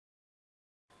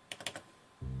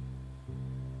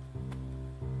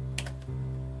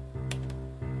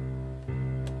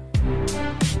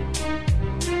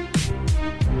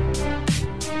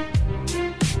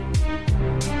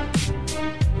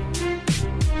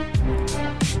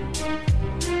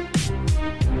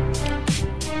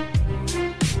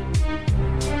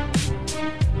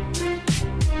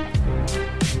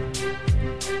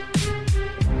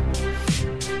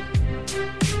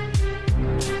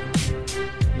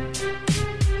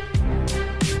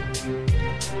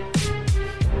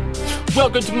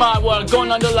Welcome to my world,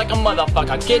 going under like a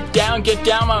motherfucker. Get down,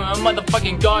 I'm a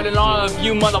motherfucking god, and all of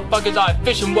you motherfuckers are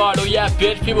fishing rod. Oh yeah,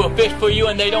 bitch, people fish for you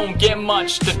and they don't get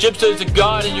much. The Jibster's a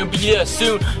god and you'll be there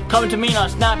soon. Come to me and I'll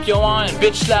snap your arm and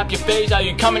bitch slap your face. Are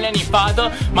you coming any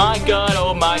farther? My god,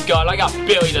 oh my god, I got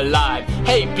buried alive.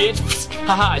 Hey bitch,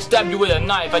 haha, I stabbed you with a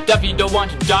knife. I definitely don't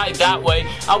want to die that way.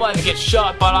 I want to get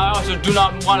shot, but I also do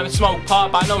not want to smoke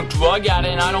pop. I don't drug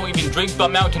addict and I don't even drink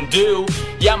but Mountain Dew.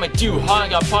 Yeah, I'm a dude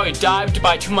hard, I'll probably die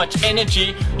by too much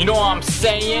energy. You know what I'm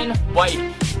saying? Wait,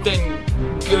 then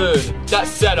good. That's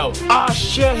settled. Ah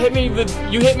shit,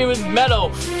 you hit me with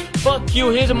metal. Fuck you,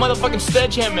 here's a motherfucking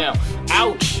sledgehammer.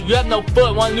 Ouch, you have no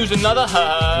foot, wanna lose another?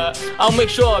 I'll make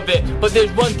sure of it. But there's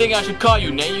one thing I should call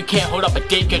you, Nate. You can't hold up a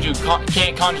date cause you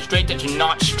can't concentrate that you're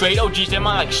not straight. Oh geez, am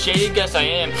I like shady? Guess I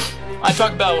am. I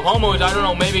talk about homos, I don't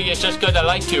know, maybe it's just cause I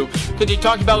like to. Cause you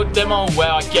talk about them, oh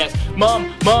well, I guess.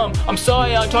 Mom, I'm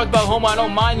sorry I talk about homo, I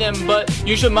don't mind them. But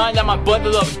you should mind that my brother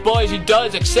loves boys, he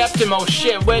does accept him. Oh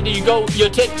shit, where do you go,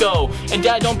 your tit go? And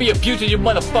dad, don't be abusive, you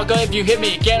motherfucker. If you hit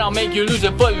me again, I'll make you lose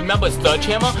a foot. Remember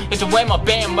sledgehammer? It's a whammer,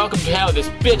 bam, welcome to hell. This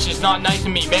bitch is not nice to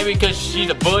me, maybe cause she's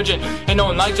a virgin and no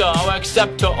one likes her. I'll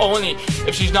accept her only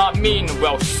if she's not mean.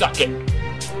 Well, suck it.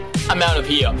 I'm out of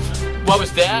here. What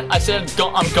was that? I said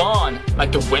I'm gone,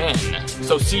 like the wind.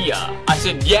 So see ya. I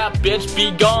said yeah, bitch, be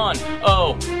gone.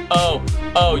 Oh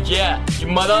yeah, you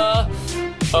mother.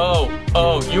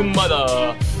 Oh, you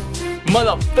mother.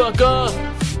 Motherfucker,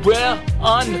 we're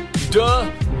underground.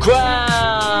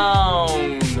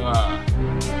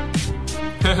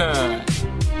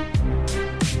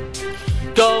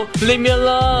 Go, leave me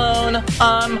alone,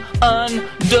 I'm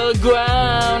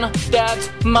underground. That's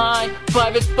my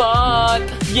private spot.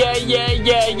 Yeah.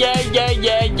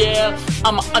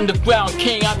 I'm an underground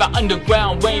king, I got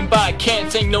underground rain. But I can't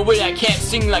sing no way, I can't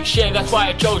sing like shit. That's why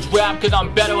I chose rap, cause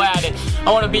I'm better at it.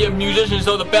 I wanna be a musician,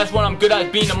 so the best one I'm good at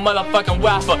is being a motherfucking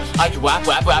rapper. I just rap,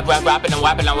 and I'm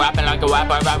rapping like a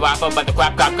rapper. But the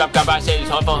crap, I say it's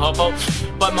hurtful.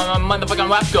 But my motherfucking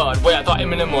rap god, wait, I thought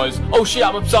Eminem was. Oh shit,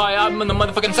 I'm sorry, I'm the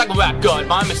motherfucking second rap god.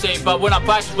 My mistake, but when I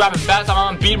practice rapping fast,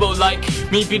 I'm unbeatable. Like,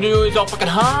 me beating you is all fucking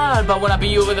hard. But when I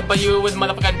beat you with a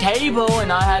motherfucking table,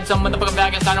 and I had some motherfucking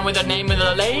bag and signing with the name of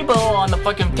the label on the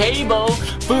fucking table.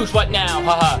 Boosh, what now?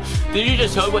 Haha. Did you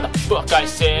just heard what the fuck I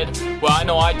said? Well, I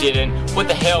know I didn't. What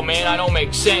the hell, man? I don't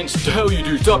make sense. The hell you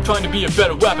do? Stop trying to be a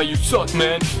better rapper, you suck,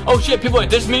 man. Oh shit, people are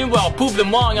diss me? Well, I'll prove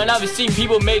them wrong. I never seen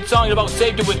people made songs about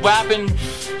safety with rapping.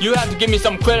 You have to give me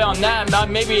some credit on that. Not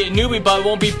maybe a newbie, but it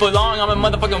won't be for long. I'm a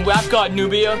motherfucking rap god,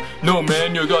 newbie. No,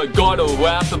 man, you're a god of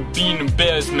rap of being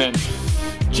embarrassment.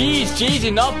 Jeez,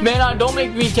 enough, man. Don't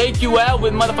make me take you out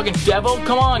with motherfucking devil.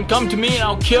 Come on, come to me and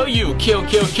I'll kill you. Kill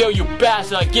you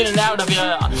bastard. Getting out of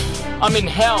here. I'm in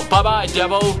hell. Bye-bye,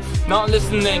 devil. Not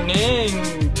listening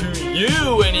in to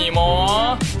you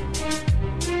anymore.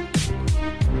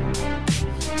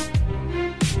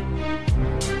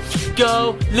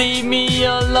 Go, leave me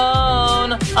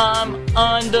alone, I'm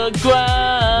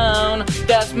underground.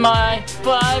 That's my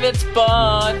private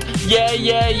spot.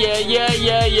 Yeah.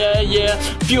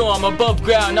 Phew, I'm above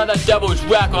ground, not that devil's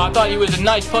whacker. I thought he was a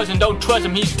nice person, don't trust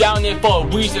him. He's down there for a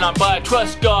reason, but I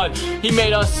trust God. He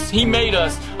made us.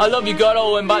 I love you, God,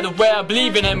 oh, and by the way, I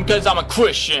believe in him because I'm a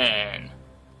Christian.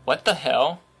 What the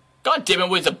hell? God damn it,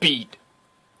 where's the beat?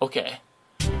 Okay.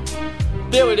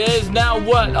 There it is, now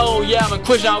what? Oh yeah, I'm a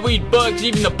Christian, I read books,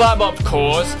 even the Bible of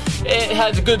course. It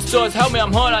has a good source, help me,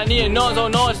 I'm hard, I need a nose, oh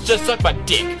no, it's just suck my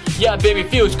dick. Yeah baby,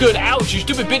 feels good, ouch, you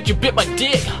stupid bitch, you bit my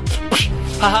dick.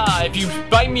 Haha, if you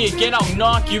bite me again, I'll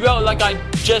knock you out like I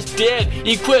just did.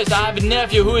 Equus, I have a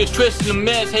nephew who is Tristan the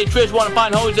Miss. Hey Trish, wanna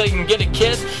find hoes that can get a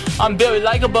kiss? I'm very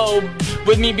likable,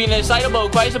 with me being excitable,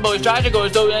 Christable, it's tragical,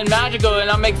 it's so magical. And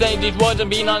I make these words and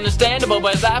being understandable,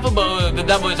 but it's laughable. The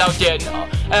devil is out there,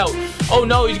 oh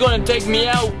no, he's gonna take me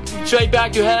out, straight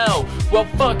back to hell. Well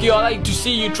fuck you, I like to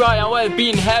see you try, I wanna be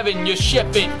in heaven. You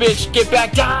shit-faced bitch, get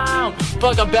back down.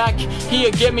 Fuck, I'm back here,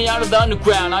 get me out of the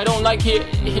underground. I don't like here.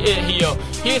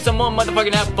 Here's some more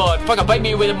motherfucking effort. Fuck, bite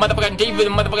me with a motherfucking teeth, with a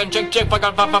motherfucking chick, fuck.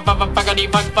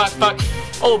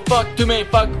 Oh fuck, too many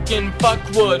fucking fuck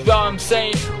words. Well,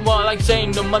 I like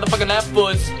saying the motherfucking F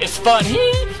words. It's fun,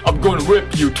 I'm gonna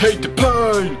rip you, take the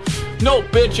pain. No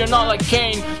bitch, you're not like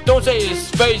Kane. Don't say his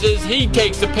phrases, he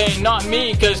takes the pain, not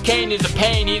me, cause Kane is the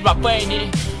pain, he's my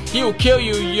friend. He will kill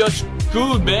you, you're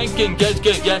screwed, man. And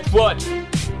guess what?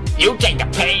 You take the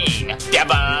pain,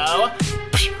 devil.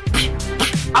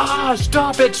 Ah,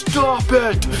 stop it.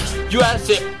 You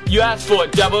asked for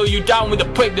it, devil. You down with the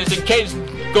quickness in case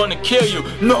gonna kill you.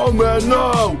 No, man,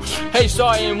 no. Hey,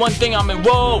 sorry, and one thing,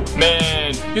 whoa,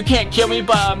 man, you can't kill me,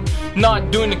 but I'm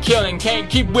not doing the killing. Can't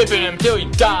keep whipping him till he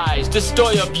dies. This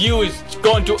story of you is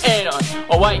going to end.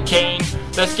 Alright, Kane,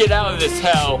 let's get out of this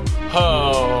hell.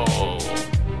 Oh.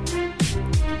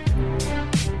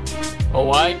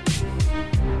 Alright.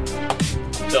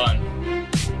 Done.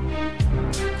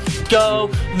 Go,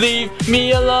 leave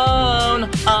me alone.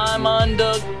 I'm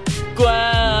underground.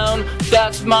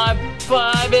 That's my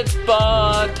private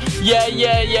spot. Yeah.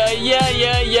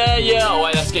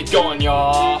 Alright, let's get going,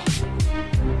 y'all.